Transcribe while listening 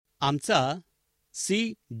आमचा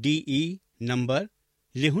CDE number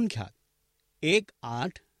लिहून घ्या.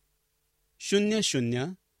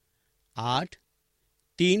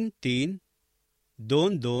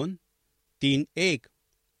 1800-833-2231.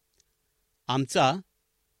 आमचा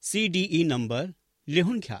CDE नंबर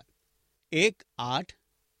लिहून घ्या.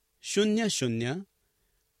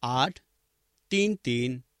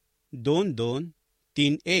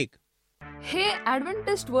 1800-833-2231. हे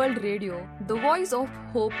Adventist world radio the voice of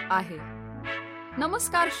hope आहे.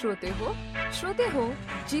 नमस्कार श्रोते हो,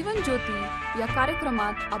 जीवन ज्योती या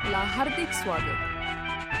कार्यक्रमात आपला हार्दिक स्वागत.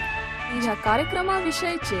 या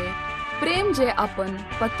कार्यक्रमाविषयीचे प्रेम जे आपण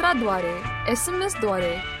पत्राद्वारे SMS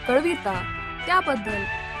द्वारे कळविता त्याबद्दल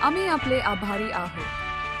आम्ही आपले आभारी आहोत.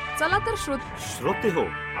 चला तर श्रोते हो,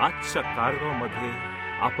 आजच्या कार्यक्रमामध्ये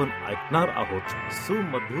आपण ऐकणार आहोत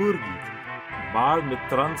सुमधुर गीत, बाळ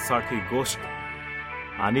मित्रांसाठी गोष्ट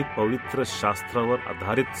आणि पवित्र शास्त्रावर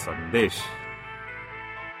आधारित संदेश.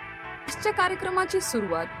 आजच्या कार्यक्रमाची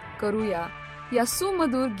सुरुवात करूया या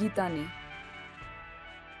सुमधुर गीताने.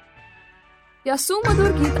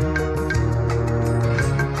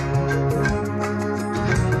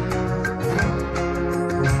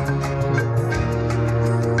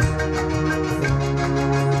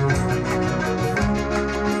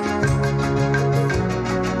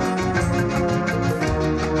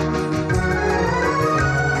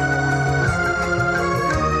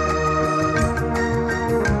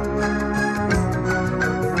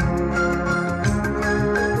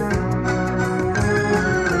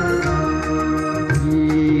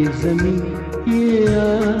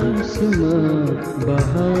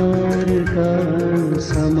 बहार का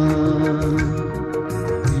समा,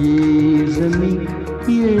 ये ज़मीं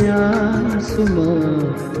ये आसमां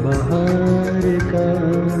बहार का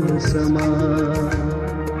समा,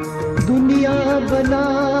 दुनिया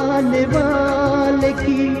बनाने वाले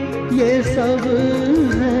की ये सब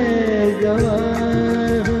है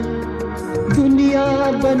गवाह, दुनिया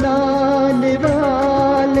बनाने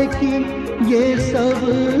वाले की ये सब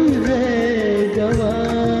है गवाह,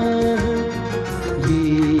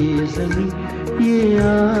 ये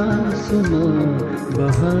आसमां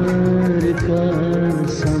बहार का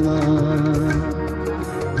समा,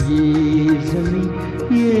 ये ज़मीं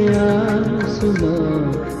ये आसमां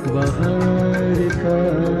बहार का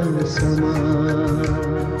समा.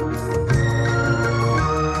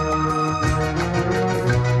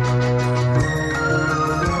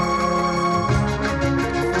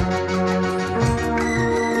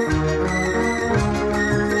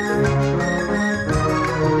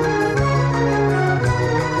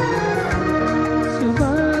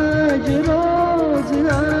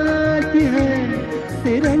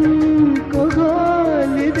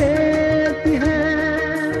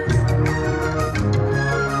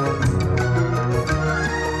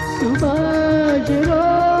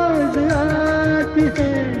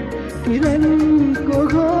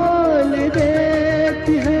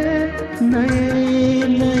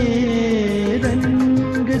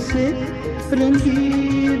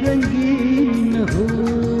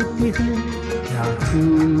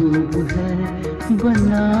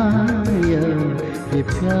 बनाया ये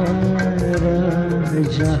प्यारा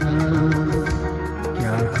जहां,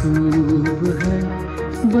 क्या खूब है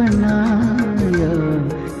बनाया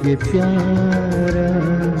ये प्यारा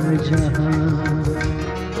जहां,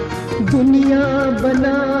 दुनिया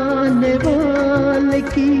बनाने वाले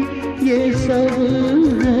की ये सब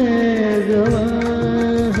है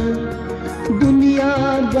गवाह, दुनिया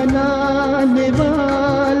बनाने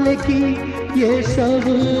वाले की ये सब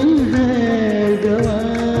है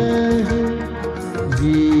गवाह,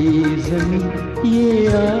 ये ज़मीं ये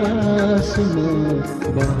आसमां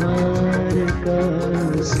बहार का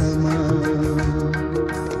समा.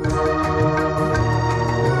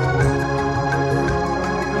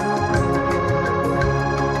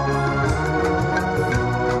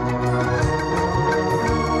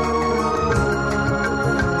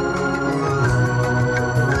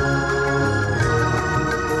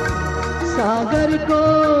 सागर को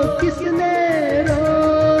किसने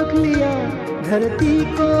रोक लिया, धरती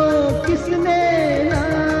को किसने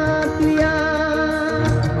नाप लिया,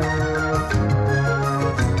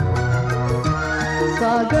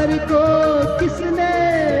 सागर को किसने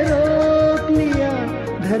रोक लिया,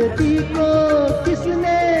 धरती को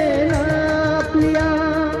किसने नाप लिया,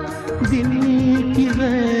 दिल की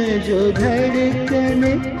वह जो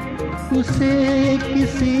धड़कने उसे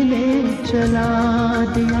किसी ने चला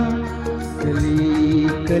दिया, कली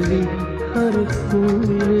कली हर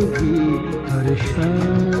फूल की हर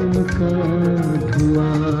शाम का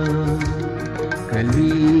धुआं,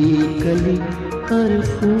 कली कली हर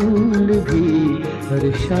फूल भी हर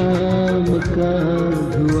शाम का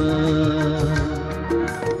धुआं।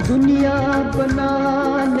 दुनिया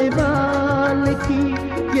बनाने वाले की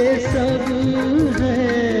ये सब है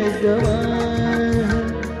गवाह।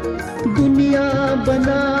 दुनिया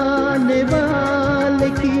बनाने वाले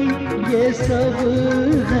की ये सब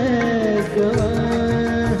है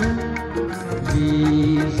गवाह।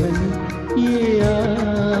 जीवन ये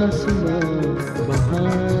आसमां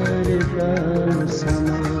बहार का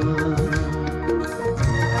समा।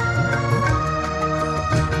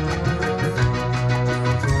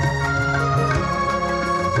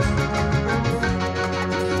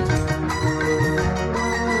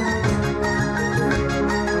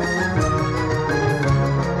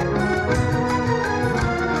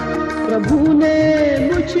 प्रभु ने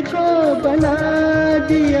मुझको बना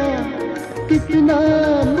दिया, कितना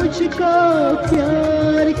मुझको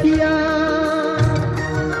प्यार किया।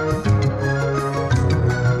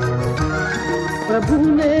 प्रभु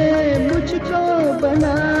ने मुझको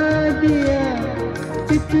बना दिया,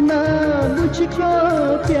 कितना मुझको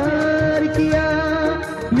प्यार किया।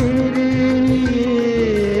 मेरे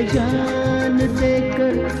लिए जान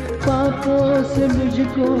देकर पापों से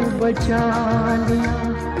मुझको बचा लिया।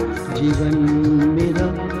 जीवन मेरा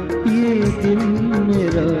ये दिल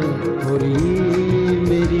मेरा और ये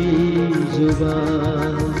मेरी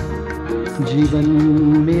जुबान। जीवन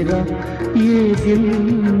मेरा ये दिल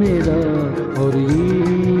मेरा और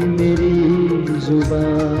ये मेरी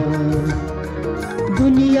जुबान।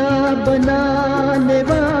 दुनिया बनाने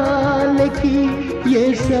वाले की ये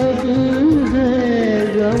सब है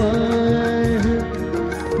गवाह।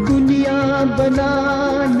 दुनिया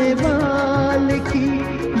बनाने वाले की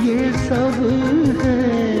ये सब है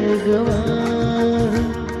गवाह।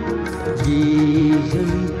 जीवन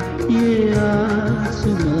ये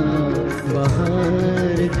आसमां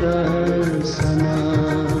बहार का समा।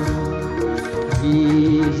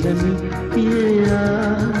 जीवन ये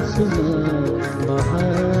आसमां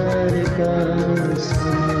बहार का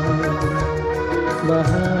समा।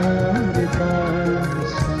 बहार का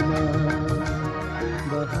समा।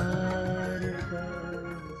 बहार का।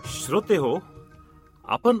 श्रोते हो,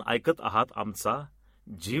 आपण ऐकत आहात आमचा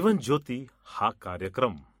जीवन ज्योती हा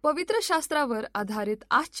कार्यक्रम. पवित्र शास्त्रावर आधारित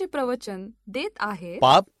आजचे प्रवचन देत आहे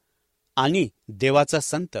पाप आणि देवाचा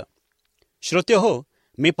संत. श्रोते हो,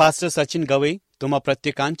 मी पास्टर सचिन गवई तुम्हा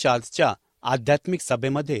प्रत्येकांच्या आजच्या आध्यात्मिक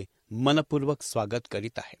सभेमध्ये मनपूर्वक स्वागत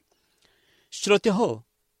करीत आहे. श्रोते हो,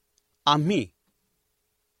 आम्ही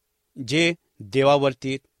जे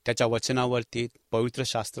देवावरती, त्याच्या वचनावरती, पवित्र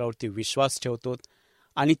शास्त्रावरती विश्वास ठेवतो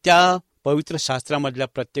आणि त्या पवित्र शास्त्रामधल्या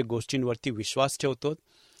प्रत्येक गोष्टींवरती विश्वास ठेवतो.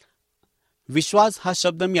 विश्वास हा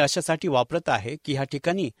शब्द मी अशासाठी वापरत आहे की ह्या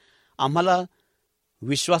ठिकाणी आम्हाला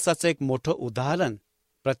विश्वासाचं एक मोठं उदाहरण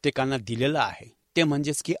प्रत्येकांना दिलेलं आहे. ते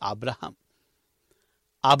म्हणजेच की अब्राहम.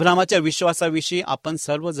 अब्राहमाच्या विश्वासाविषयी आपण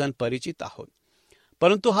सर्वजण परिचित आहोत.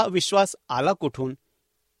 परंतु हा विश्वास आला कुठून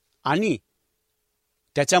आणि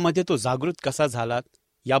त्याच्यामध्ये तो जागृत कसा झाला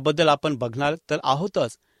याबद्दल आपण बघणार तर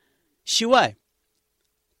आहोतच. शिवाय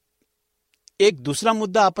एक दुसरा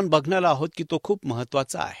मुद्दा आपण बघणार आहोत की तो खूप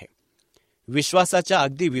महत्वाचा आहे. विश्वासाच्या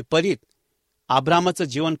अगदी विपरीत अब्राहमाचं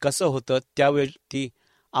जीवन कसं होतं त्यावरती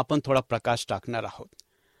आपण थोडा प्रकाश टाकणार आहोत.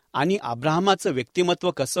 आणि अब्राहमाचं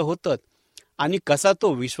व्यक्तिमत्व कसं होतं आणि कसा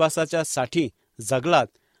तो विश्वासाच्या साठी जगलात,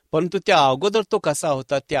 परंतु त्या अगोदर तो कसा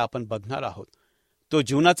होता ते आपण बघणार आहोत. तो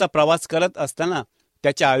जीवनाचा प्रवास करत असताना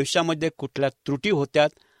त्याच्या आयुष्यामध्ये कुठल्या त्रुटी होत्यात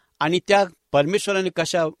आणि त्या परमेश्वराने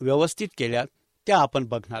कशा व्यवस्थित केल्यात त्या आपण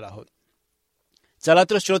बघणार आहोत. चला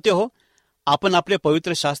तर श्रोते हो, आपण आपले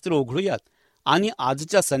पवित्र शास्त्र उघडूयात आणि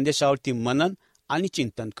आजच्या संदेशावरती मनन आणि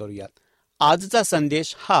चिंतन करूयात. आजचा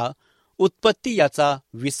संदेश हा उत्पत्ती याचा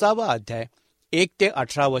 20वा अध्याय 1 ते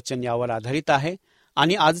 18 वचन यावर आधारित आहे.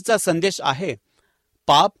 आणि आजचा संदेश आहे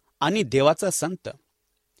पाप आणि देवाचा संत.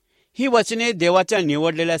 ही वचने देवाच्या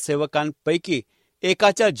निवडलेल्या सेवकांपैकी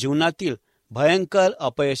एकाच्या जीवनातील भयंकर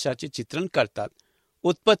अपयशाचे चित्रण करतात.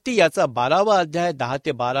 उत्पत्ती याचा 12वा अध्याय 10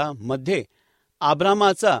 ते 12 मध्ये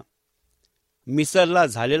अब्राहमाचा मिसरला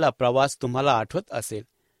झालेला प्रवास तुम्हाला आठवत असेल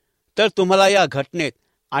तर तुम्हाला या घटनेत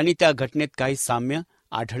आणि त्या घटनेत काही साम्य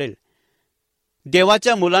आढळेल.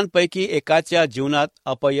 देवाच्या मुलांपैकी एकाच्या जीवनात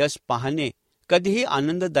अपयश पाहणे कधीही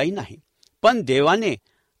आनंददायी नाही, पण देवाने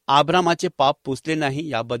अब्राहमाचे पाप पुसले नाही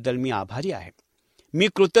याबद्दल मी आभारी आहे. मी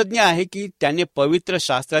कृतज्ञ आहे की त्याने पवित्र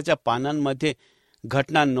शास्त्राच्या पानांमध्ये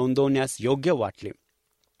घटना नोंदवण्यास योग्य वाटले.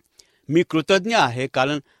 मी कृतज्ञ आहे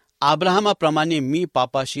कारण अब्राहमाप्रमाणे मी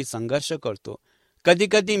पापाशी संघर्ष करतो. कधी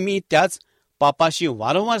कधी मी त्याच पापाशी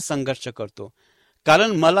वारंवार संघर्ष करतो,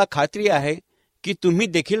 कारण मला खात्री आहे की तुम्ही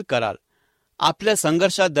देखील कराल. आपल्या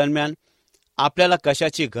संघर्षादरम्यान आपल्याला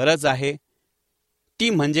कशाची गरज आहे ती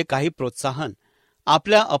म्हणजे काही प्रोत्साहन.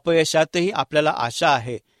 आपल्या अपयशातही आपल्याला आशा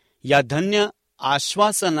आहे. या धन्य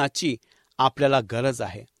आश्वासनाची आपल्याला गरज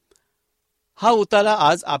आहे. हा उतारा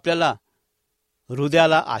आज आपल्याला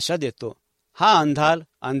हृदयाला आशा देतो. हा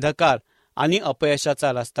अंधकार आणि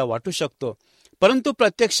अपयशाचा रस्ता वाटू शकतो, परंतु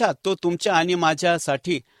प्रत्यक्षात तो तुमच्या आणि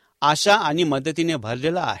माझ्यासाठी आशा आणि मदतीने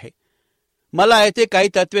भरलेला आहे. मला येथे काही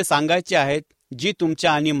तत्वे सांगायची आहेत जी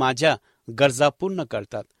तुमच्या आणि माझ्या गरजा पूर्ण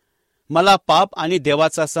करतात. मला पाप आणि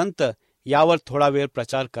देवाचा संत यावर थोडा वेळ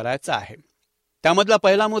प्रचार करायचा आहे. त्यामधला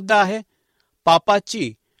पहिला मुद्दा आहे,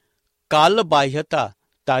 पापाची कालबाह्यता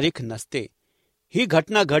तारीख नसते. ही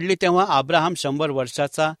घटना घडली तेव्हा अब्राहम 100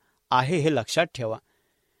 वर्षाचा आहे हे लक्षात ठेवा.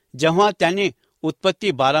 जेव्हा त्याने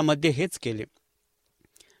उत्पत्ती 12 मध्ये हेच केले,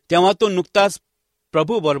 तेव्हा तो नुकताच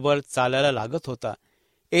प्रभू बरोबर चालायला लागत होता.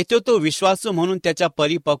 येथे तो विश्वासू म्हणून त्याच्या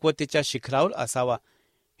परिपक्वतेच्या शिखरावर असावा.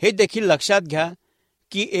 हे देखील लक्षात घ्या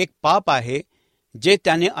की एक पाप आहे जे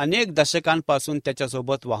त्याने अनेक दशकांपासून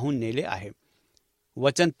त्याच्यासोबत वाहून नेले आहे.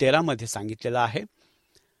 वचन 13 मध्ये सांगितलेलं आहे,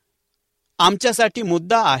 आमच्यासाठी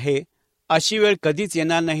मुद्दा आहे अशी वेळ कधीच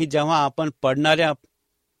येणार नाही जेव्हा आपण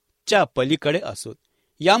पडणाऱ्याच्या पलीकडे असू.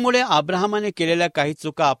 यामुळे अब्राहमाने केलेल्या काही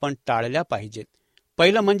चुका आपण टाळल्या पाहिजेत.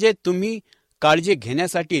 पहिलं म्हणजे तुम्ही काळजी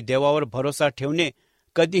घेण्यासाठी देवावर भरोसा ठेवणे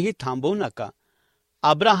कधीही थांबवू नका.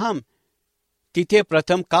 अब्राहम तिथे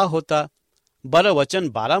प्रथम का होता? बरं, वचन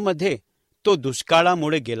 12 मध्ये तो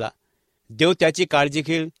दुष्काळामुळे गेला. देव त्याची काळजी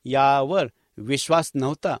घेईल यावर विश्वास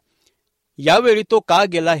नव्हता. यावेळी तो का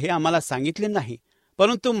गेला हे आम्हाला सांगितले नाही,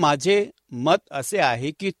 परंतु माझे मत असे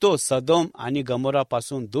आहे की तो सदोम आणि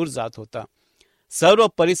गमोरापासून दूर जात होता. सर्व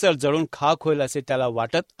परिसर जळून खाक होईल असे त्याला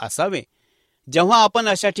वाटत असावे. जेव्हा आपण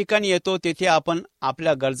अशा ठिकाणी येतो तेथे आपण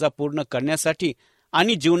आपल्या गरजा पूर्ण करण्यासाठी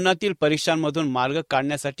आणि जीवनातील परीक्षांमधून मार्ग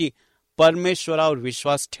काढण्यासाठी परमेश्वरावर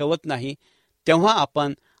विश्वास ठेवत नाही, तेव्हा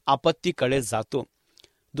आपण आपत्तीकडे जातो.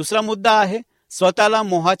 दुसरा मुद्दा आहे, स्वतःला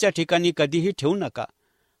मोहाच्या ठिकाणी कधीही ठेवू नका.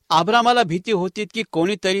 अब्रामाला भीती होती की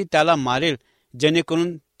कोणीतरी त्याला मारेल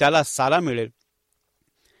जेणेकरून त्याला सारा मिळेल.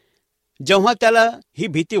 जेव्हा त्याला ही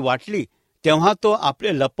भीती वाटली तेव्हा तो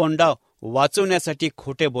आपले लपंडाव वाचवण्यासाठी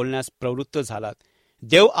खोटे बोलण्यास प्रवृत्त झाला.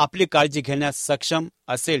 देव आपली काळजी घेण्यास सक्षम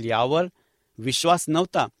असेल यावर विश्वास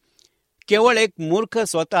नव्हता. केवळ एक मूर्ख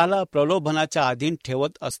स्वतःला प्रलोभनाच्या अधीन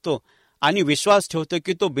ठेवत असतो आणि विश्वास ठेवतो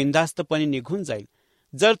की तो बिनधास्तपणे निघून जाईल.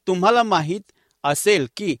 जर तुम्हाला माहीत असेल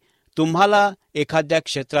की तुम्हाला एखाद्या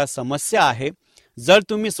क्षेत्रात समस्या आहे, जर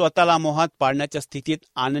तुम्ही स्वतःला मोहात पाडण्याच्या स्थितीत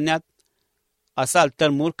आणण्यात असाल तर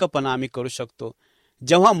मूर्खपणा आम्ही करू शकतो.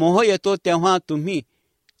 जेव्हा मोह येतो तेव्हा तुम्ही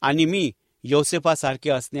आणि मी योसेफासारखे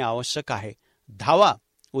असणे आवश्यक आहे. धावा.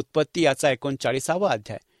 उत्पत्ती याचा 39वा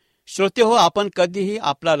अध्याय. श्रोते हो, आपण कधीही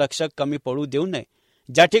आपला लक्ष कमी पडू देऊ नये.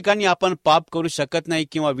 ज्या ठिकाणी आपण पाप करू शकत नाही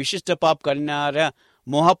किंवा विशिष्ट पाप करणाऱ्या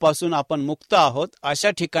मोहापासून आपण मुक्त आहोत, अशा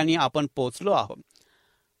ठिकाणी आपण पोहोचलो आहोत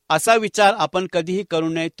असा विचार आपण कधीही करू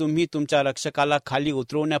नये. तुम्ही तुमच्या रक्षकाला खाली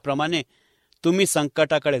उतरवण्याप्रमाणे तुम्ही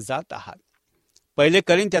संकटाकडे जात आहात. 1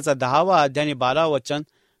 कोरिंथ्याचा 10वा अध्याय आणि 12 वचन,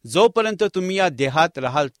 जोपर्यंत तुम्ही या देहात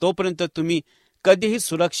राहाल तोपर्यंत तुम्ही कधीही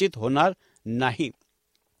सुरक्षित होणार नाही.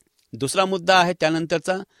 दुसरा मुद्दा आहे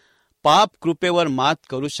त्यानंतरचा, पाप कृपेवर मात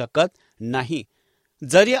करू शकत नाही.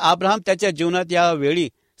 जरी अब्राहम त्याच्या जीवनात या वेळी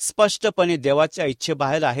स्पष्टपणे देवाच्या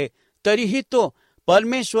इच्छेबाहेर आहे, तरीही तो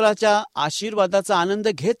परमेश्वराच्या आशीर्वादाचा आनंद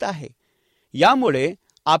घेत आहे. यामुळे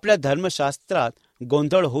आपल्या धर्मशास्त्रात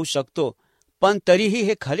गोंधळ होऊ शकतो, पण तरीही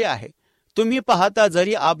हे खरे आहे. तुम्ही पाहता,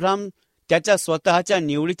 जरी अब्राहम त्याच्या स्वतःच्या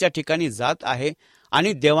निवडीच्या ठिकाणी जात आहे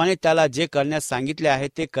आणि देवाने त्याला जे करण्यास सांगितले आहे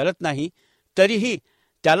ते करत नाही, तरीही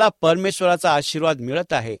त्याला परमेश्वराचा आशीर्वाद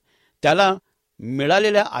मिळत आहे. त्याला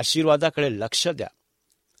मिळालेल्या आशीर्वादाकडे लक्ष द्या.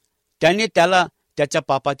 त्याने त्याला त्याच्या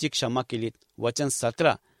पापाची क्षमा केली. वचन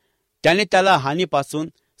 17, त्याने त्याला हानीपासून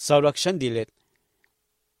संरक्षण दिले.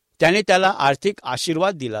 त्याने त्याला आर्थिक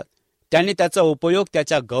आशीर्वाद दिला. त्याने त्याचा उपयोग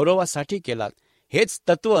त्याच्या गौरवासाठी केला. हेच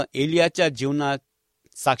तत्व एलियाच्या जीवनात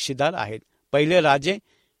साक्षीदार आहेत. 1 राजे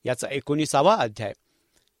याचा 19वा अध्याय.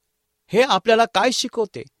 हे आपल्याला काय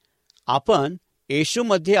शिकवते? आपण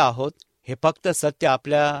येशूमध्ये आहोत. हे फक्त सत्य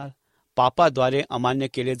आपल्या पापाद्वारे अमान्य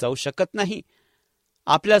केले जाऊ शकत नाही.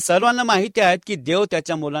 आपल्या सर्वांना माहिती आहे की देव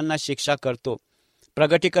त्याच्या मुलांना शिक्षा करतो.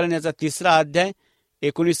 प्रगटीकरण याचा 3रा अध्याय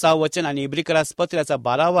 19 वचन आणि इब्रिकरास पत्र याचा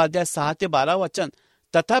 12वा अध्याय 6 ते 12 वचन.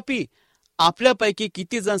 तथापि आपल्यापैकी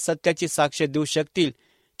किती जण सत्याची साक्ष देऊ शकतील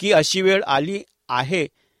की अशी वेळ आली आहे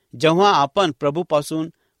जेव्हा आपण प्रभूपासून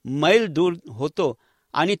मैल दूर होतो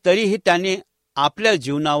आणि तरीही त्याने आपल्या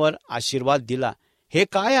जीवनावर आशीर्वाद दिला. हे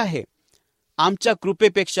काय आहे? आमच्या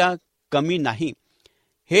कृपेपेक्षा कमी नाही.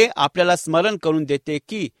 हे आपल्याला स्मरण करून देते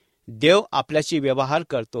की देव आपल्याशी व्यवहार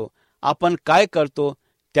करतो आपण काय करतो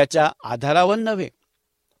त्याच्या आधारावर नव्हे.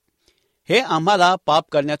 हे आम्हाला पाप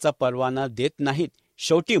करण्याचा परवाना देत नाहीत.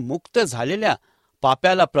 शेवटी मुक्त झालेल्या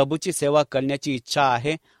पाप्याला प्रभूची सेवा करण्याची इच्छा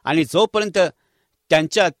आहे आणि जोपर्यंत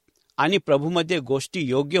त्यांच्यात आणि प्रभूमध्ये गोष्टी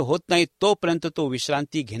योग्य होत नाहीत तोपर्यंत तो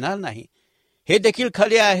विश्रांती घेणार नाही. हे देखील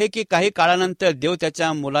खरे आहे की काही काळानंतर देव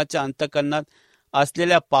त्याच्या मुलाच्या अंतःकरणात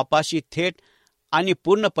असलेल्या पापाशी थेट आणि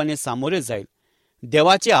पूर्णपणे सामोरे जाईल.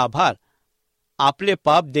 देवाचे आभार. आपले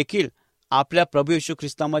पाप देखील आपल्या प्रभू येशू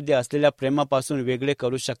ख्रिस्तामध्ये असलेल्या प्रेमापासून वेगळे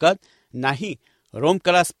करू शकत नाही.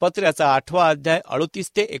 रोमकरास पत्र याचा 8 अध्याय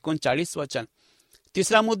 38 ते 39 वचन.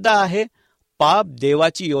 तिसरा मुद्दा आहे पाप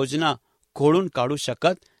देवाची योजना खोडून काढू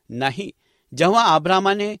शकत नाही. जेव्हा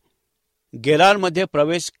अब्रामाने गेरारमध्ये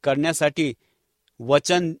प्रवेश करण्यासाठी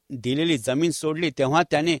वचन दिलेली जमीन सोडली तेव्हा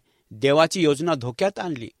त्याने देवाची योजना धोक्यात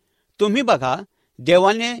आणली. तुम्ही बघा,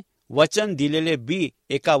 देवाने वचन दिलेले बी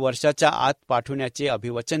 1 वर्षाच्या आत पाठवण्याचे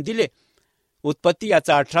अभिवचन दिले. उत्पत्ती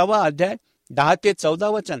याचा 18 अध्याय 10 ते 14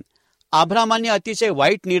 वचन. अब्रामाने अतिशय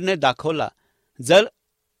वाईट निर्णय दाखवला. जर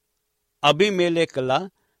अबिमेलेकला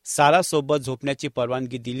सारासोबत झोपण्याची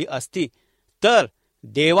परवानगी दिली असती तर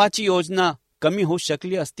देवाची योजना कमी होऊ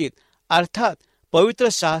शकली असती. अर्थात पवित्र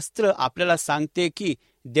शास्त्र आपल्याला सांगते की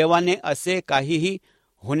देवाने असे काहीही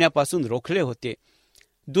होण्यापासून रोखले होते.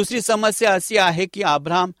 दुसरी समस्या अशी आहे की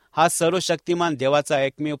अब्राम हा सर्वशक्तिमान देवाचा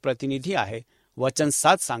एकमेव प्रतिनिधी आहे. वचन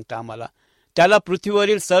 7 सांगतं आम्हाला त्याला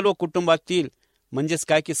पृथ्वीवरील सर्व कुटुंबातील म्हणजेच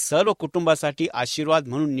काय की सर्व कुटुंबासाठी आशीर्वाद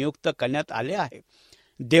म्हणून नियुक्त करण्यात आले आहे.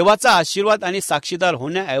 देवाचा आशीर्वाद आणि साक्षीदार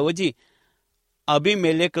होण्याऐवजी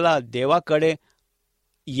अबिमेलेकला देवाकडे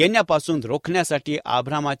येण्यापासून रोखण्यासाठी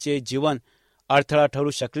अब्रामाचे जीवन अडथळा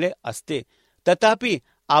ठरू शकले असते. तथापि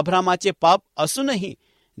अब्रामाचे पाप असूनही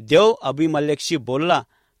देव अबिमेलेकशी बोलला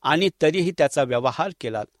आणि तरीही त्याचा व्यवहार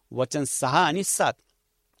केला. वचन 6 आणि 7.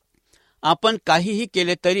 आपण काहीही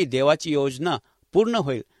केले तरी देवाची योजना पूर्ण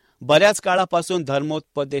होईल. बऱ्याच काळापासून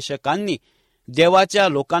धर्मोपदेशकांनी देवाच्या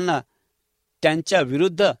लोकांना त्यांच्या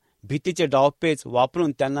विरुद्ध भीतीचे डावपेच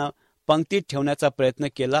वापरून त्यांना पंक्तीत ठेवण्याचा प्रयत्न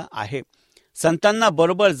केला आहे. संतांना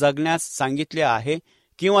बरोबर जगण्यास सांगितले आहे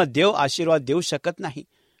किंवा देव आशीर्वाद देऊ शकत नाही,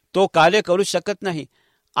 तो कार्य करू शकत नाही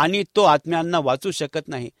आणि तो आत्म्यांना वाचू शकत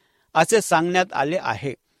नाही असे सांगण्यात आले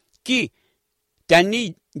आहे की त्यांनी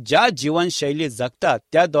ज्या जीवनशैली जगतात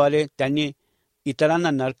त्याद्वारे त्यांनी इतरांना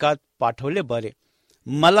नरकात पाठवले बरे.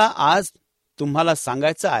 मला आज तुम्हाला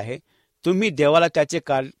सांगायचं आहे, तुम्ही देवाला त्याचे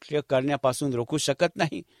कार्य करण्यापासून रोखू शकत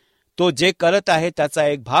नाही. तो जे करत आहे त्याचा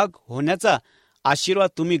एक भाग होण्याचा आशीर्वाद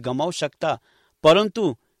तुम्ही गमावू शकता,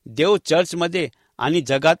 परंतु देव चर्चमध्ये आणि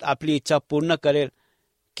जगात आपली इच्छा पूर्ण करेल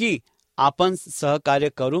की आपण सहकार्य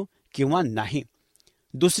करू किंवा नाही.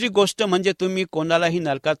 दुसरी गोष्ट म्हणजे तुम्ही कोणालाही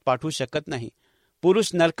नरकात पाठवू शकत नाही. पुरुष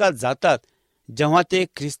नरकात जातात जेव्हा ते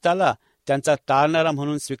ख्रिस्ताला त्यांचा तारणारा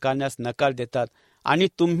म्हणून स्वीकारण्यास नकार देतात आणि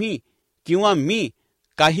तुम्ही किंवा मी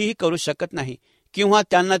काहीही करू शकत नाही किंवा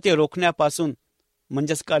त्यांना ते रोखण्यापासून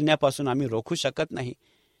म्हणजेच करण्यापासून आम्ही रोखू शकत नाही.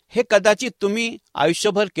 हे कदाचित तुम्ही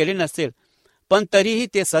आयुष्यभर केले नसेल, पण तरीही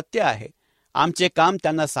ते सत्य आहे. आमचे काम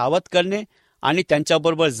त्यांना सावध करणे आणि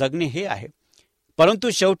त्यांच्याबरोबर जगणे हे आहे, परंतु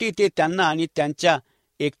शेवटी ते त्यांना आणि त्यांच्या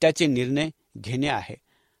एकट्याचे निर्णय घेणे आहे.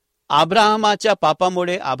 अब्राहमाच्या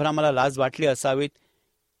पापामुळे अब्राहमाला लाज वाटली असावीत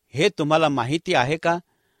हे तुम्हाला माहिती आहे का?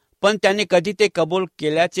 पण त्याने कधी ते कबूल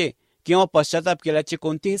केल्याचे किंवा पश्चाताप केल्याचे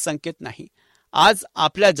कोणतेही संकेत नाही. आज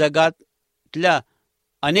आपल्या जगातल्या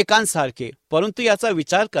अनेकांसारखे, परंतु याचा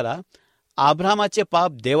विचार करा, अब्राहमाचे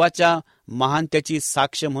पाप देवाच्या महानतेची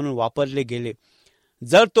साक्ष म्हणून वापरले गेले.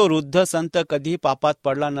 जर तो वृद्ध संत कधीही पापात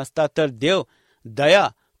पडला नसता तर देव दया,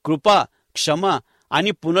 कृपा, क्षमा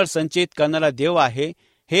आणि पुनर्संचयित करणारा देव आहे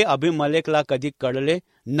हे अबिमेलेकला कधी कळले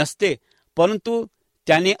नसते. परंतु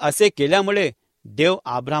त्याने असे केल्यामुळे देव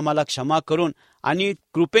अब्राहमाला क्षमा करून आणि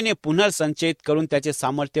कृपेने पुनर्संचयित करून त्याचे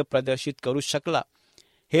सामर्थ्य प्रदर्शित करू शकला.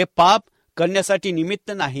 हे पाप करण्यासाठी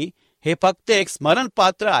निमित्त नाही, हे फक्त एक स्मरण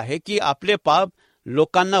पात्र आहे की आपले पाप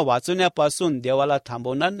लोकांना वाचवण्यापासून देवाला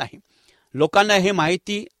थांबवणार नाही. लोकांना हे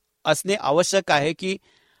माहिती असणे आवश्यक आहे की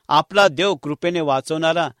आपला देव कृपेने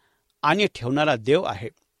वाचवणारा आणि ठेवणारा देव आहे.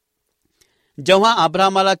 जेव्हा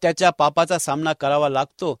अब्राहमाला त्याच्या पापाचा सामना करावा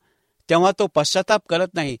लागतो तेव्हा तो पश्चाताप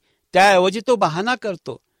करत नाही, त्याऐवजी तो बहाणा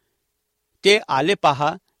करतो. ते आले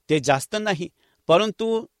पहा, ते जास्त नाही,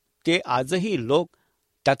 परंतु ते आजही लोक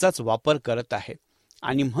त्याचाच वापर करत आहेत.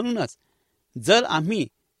 आणि म्हणूनच जर आम्ही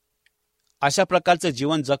अशा प्रकारचं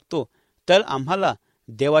जीवन जगतो तर आम्हाला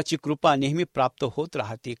देवाची कृपा नेहमी प्राप्त होत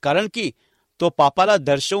राहते, कारण की तो पापाला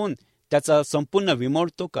दर्शवून त्याचा संपूर्ण विमोड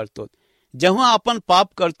तो करतो. जेव्हा आपण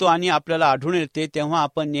पाप करतो आणि आपल्याला आढळून येते तेव्हा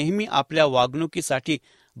आपण नेहमी आपल्या वागणुकीसाठी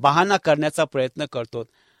बहाणा करण्याचा प्रयत्न करतो.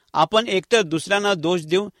 आपण एकतर दुसऱ्यांना दोष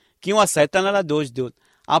देऊ किंवा सैतानाला दोष देऊन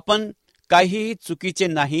आपण काहीही चुकीचे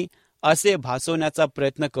नाही असे भासवण्याचा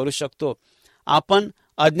प्रयत्न करू शकतो. आपण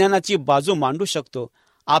अज्ञानाची बाजू मांडू शकतो.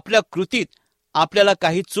 आपल्या कृतीत आपल्याला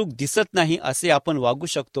काही चूक दिसत नाही असे आपण वागू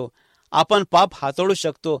शकतो. आपण पाप हाताळू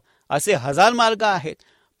शकतो. असे हजार मार्ग आहेत,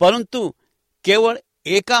 परंतु केवळ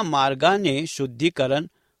एका मार्गाने शुद्धीकरण,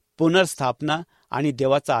 पुनर्स्थापना आणि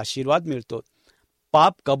देवाचा आशीर्वाद मिळतो.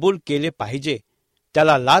 पाप कबूल केले पाहिजे,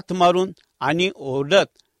 त्याला लाथ मारून आणि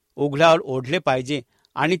ओरडत उघड्यावर ओढले पाहिजे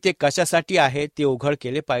आणि ते कशासाठी आहे ते उघड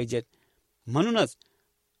केले पाहिजेत. म्हणूनच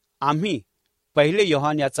आम्ही 1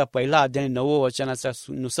 योहान याचा 1 अध्याय 9 वचनाच्या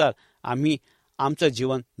नुसार आम्ही आमचं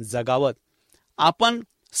जीवन जगावं. आपण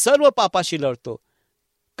सर्व पापाशी लढतो,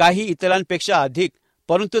 काही इतरांपेक्षा अधिक,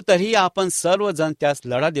 परंतु तरीही आपण सर्वजण त्यास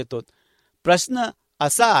लढा देतो. प्रश्न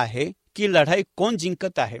असा आहे की लढाई कोण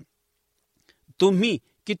जिंकत आहे, तुम्ही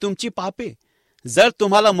की तुमची पापे? जर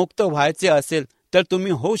तुम्हाला मुक्त व्हायचे असेल तर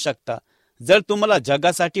तुम्ही होऊ शकता. जर तुम्हाला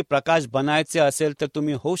जगासाठी प्रकाश बनायचे असेल तर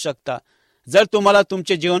तुम्ही होऊ शकता. जर तुम्हाला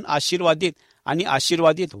तुमचे जीवन आशीर्वादित आणि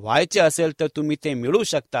आशीर्वादित व्हायचे असेल तर तुम्ही ते मिळवू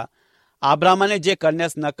शकता. अब्रामाने जे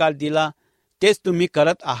करण्यास नकार दिला तेच तुम्ही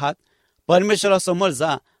करत आहात. परमेश्वरासमोर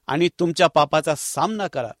जा आणि तुमच्या पापाचा सामना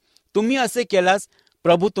करा. तुम्ही असे केल्यास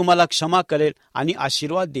प्रभू तुम्हाला क्षमा करेल आणि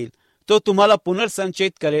आशीर्वाद देईल. तो तुम्हाला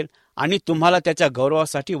पुनर्संचयित करेल आणि तुम्हाला त्याच्या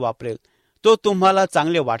गौरवासाठी वापरेल. तो तुम्हाला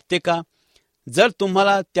चांगले वाटते का? जर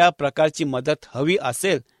तुम्हाला त्या प्रकारची मदत हवी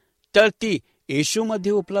असेल तर ती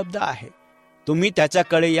येशूमध्ये उपलब्ध आहे. तुम्ही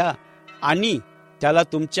त्याच्याकडे या आणि त्याला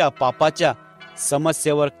तुमच्या पापाच्या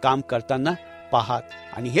समस्येवर काम करताना पाहात.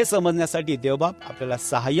 आणि हे समजण्यासाठी देवबाप आपल्याला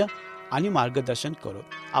सहाय्य आणि मार्गदर्शन करू.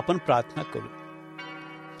 आपण प्रार्थना करू.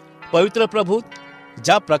 पवित्र प्रभू,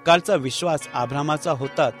 ज्या प्रकारचा विश्वास अब्रामाचा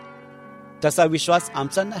होता तसा विश्वास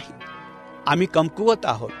आमचा नाही. आम्ही कमकुवत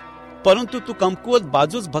आहोत, परंतु तू कमकुवत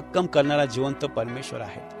बाजूच भक्कम करणारा जिवंत परमेश्वर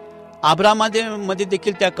आहे. अब्रामामध्ये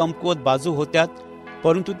देखील त्या कमकुवत बाजू होत्या,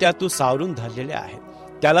 परंतु त्या तू सावरून धरलेल्या आहेत.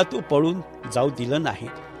 त्याला तू पळून जाऊ दिलं नाही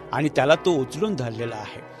आणि त्याला तू उचलून धरलेला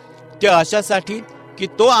आहे. ते अशासाठी की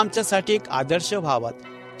तो आमच्यासाठी एक आदर्श व्हावा.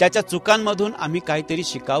 त्याच्या चुकांमधून आम्ही काहीतरी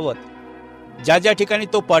शिकावं. ज्या ज्या ठिकाणी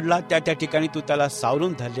तो पडला त्या त्या ठिकाणी तू त्याला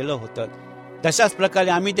सावरून धरलेलं होतं. तशाच प्रकारे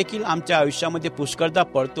आम्ही देखील आमच्या आयुष्यामध्ये पुष्कळदा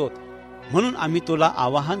पडतो. म्हणून आम्ही तुला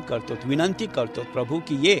आवाहन करतो, विनंती करतो प्रभू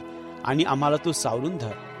की ये आणि आम्हाला तू सावरून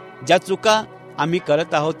धर. ज्या चुका आम्ही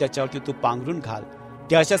करत आहोत त्याच्यावरती तू पांघरून घाल.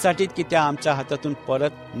 ते अशासाठी की त्या आमच्या हातातून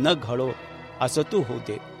परत न घडो असं तू होऊ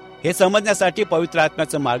दे. हे समजण्यासाठी पवित्र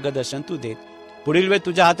आत्म्याचं मार्गदर्शन तू दे. पुढील वेळ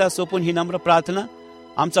तुझ्या हातात सोपून ही नम्र प्रार्थना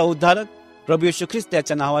आमचा उद्धारक प्रभू येशू ख्रिस्त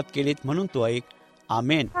याच्या नावात केलीत म्हणून तू ऐक.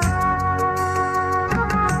 आमेन.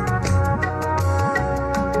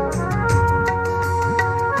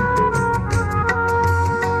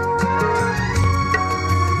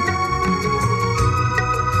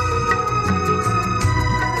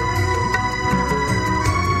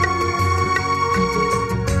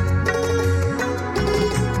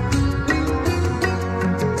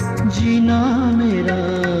 जीना मेरा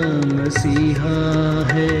मसीहा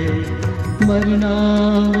है, मरना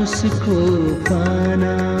उसको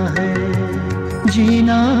पाना है.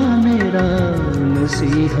 जीना मेरा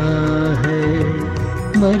मसीहा है,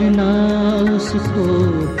 मरना उसको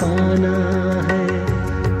पाना है.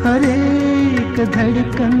 हर एक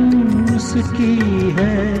धड़कन उसकी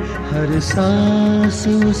है, हर सांस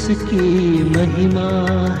उसकी महिमा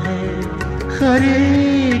है. हर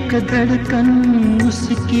एक धड़कन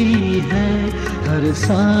उसकी है, हर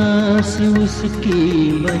सांस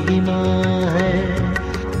उसकी महिमा है.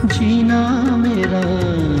 जीना मेरा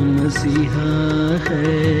मसीहा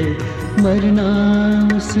है, मरना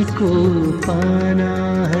उसको पाना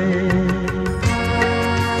है.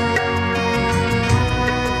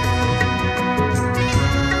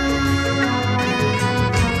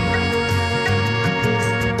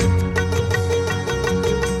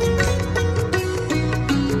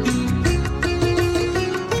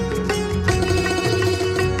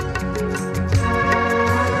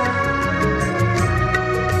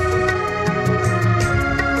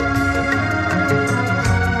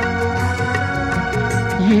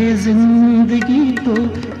 ये जिंदगी तो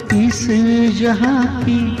इस जहां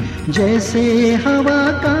की जैसे हवा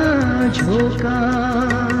का झोंका.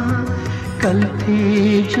 कल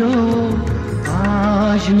थे जो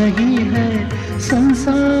आज नहीं है,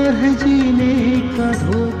 संसार है जीने का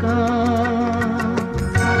धोखा.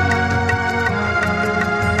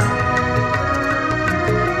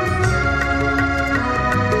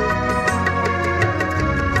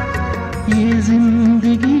 ये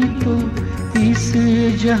जिंदगी तो इस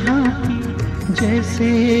जहां की जैसे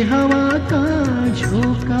हवा का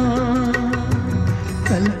झोंका.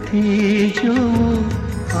 कल थे जो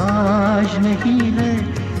आज नहीं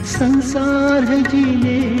है, संसार है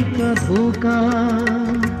जीने का धोखा,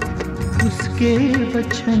 उसके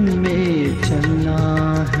वचन में चलना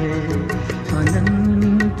है,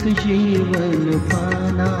 अनंत जीवन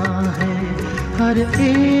पाना है, हर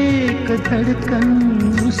एक धड़कन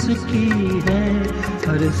उसकी है,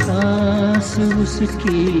 हर सांस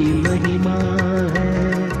उसकी महिमा है,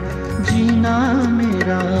 जीना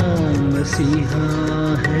मेरा मसीहा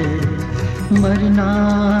है, मरना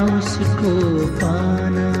उसको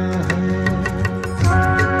पाना है।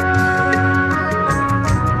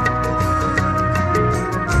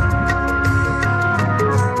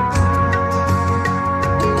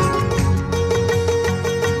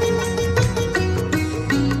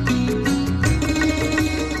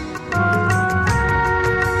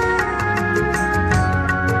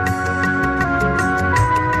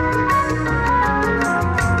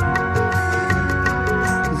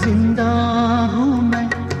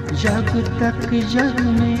 जब तक जग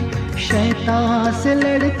में शैतान से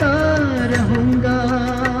लड़ता रहूंगा,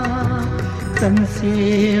 तन से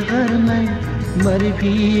अगर मैं मर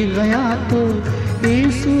भी गया तो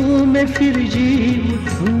यीशु में फिर जी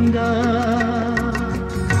उठूंगा।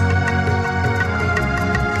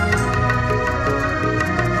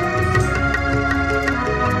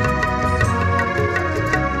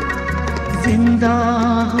 जिंदा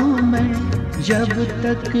हूँ मैं जब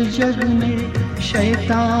तक जग में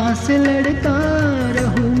शैतान से लड़ता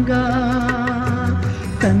रहूंगा,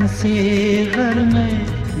 तन से अगर मैं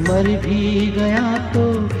मर भी गया तो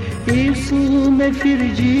यीशु में फिर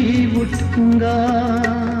जी उठूंगा,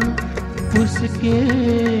 उसके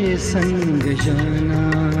संग जाना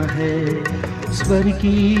है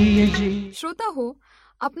स्वर्गीय जी। श्रोता हो,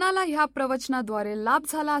 आपणाला ह्या प्रवचनाद्वारे लाभ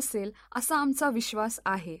झाला असेल असा आमचा विश्वास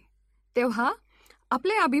आहे। तेव्हा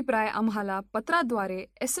आपले अभिप्राय आम्हाला पत्राद्वारे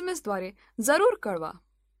SMS द्वारे जरूर कळवा।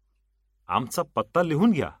 आमचा पत्ता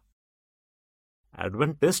लिहून घ्या।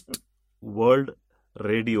 Adventist world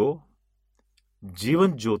radio,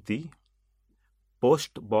 Jeevan Jyoti,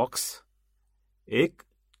 post box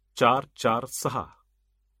 1446,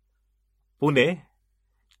 Pune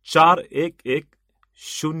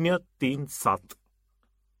 411037,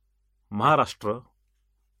 Maharashtra,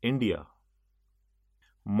 India.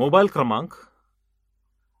 Mobile क्रमांक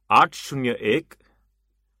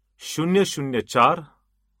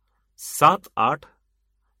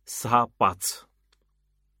 801-004-7865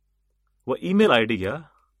 व ईमेल आयडी घ्या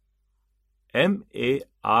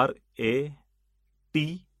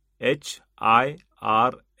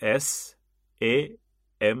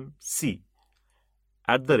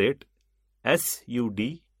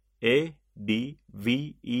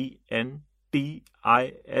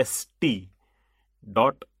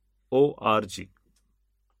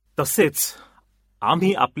तसेच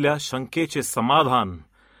आम्ही आपल्या शंकेचे समाधान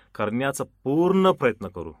करण्याचा पूर्ण प्रयत्न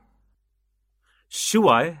करू।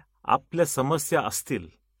 शिवाय आपल्या समस्या असतील,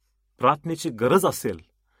 प्रार्थनेची गरज असेल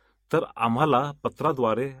तर आम्हाला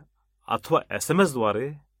पत्राद्वारे अथवा SMS द्वारे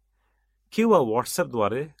किंवा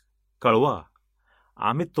व्हॉट्सअपद्वारे कळवा।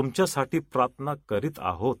 आम्ही तुमच्यासाठी प्रार्थना करीत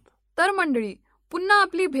आहोत। तर मंडळी, पुन्हा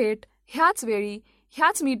आपली भेट ह्याच वेळी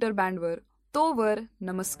ह्याच मीटर बँडवर। तोवर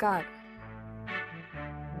नमस्कार।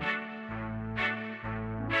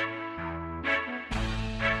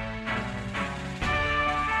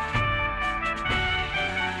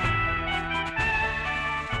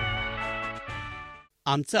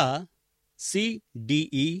 आमचा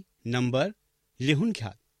CDE नंबर लिहून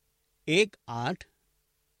घ्या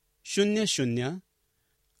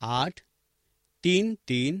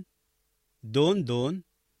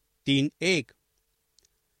 1800-833-2231।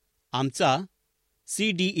 आमचा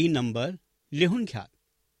CDE नंबर लिहून घ्या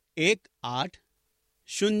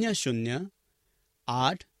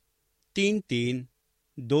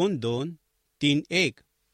 1800-833-2231।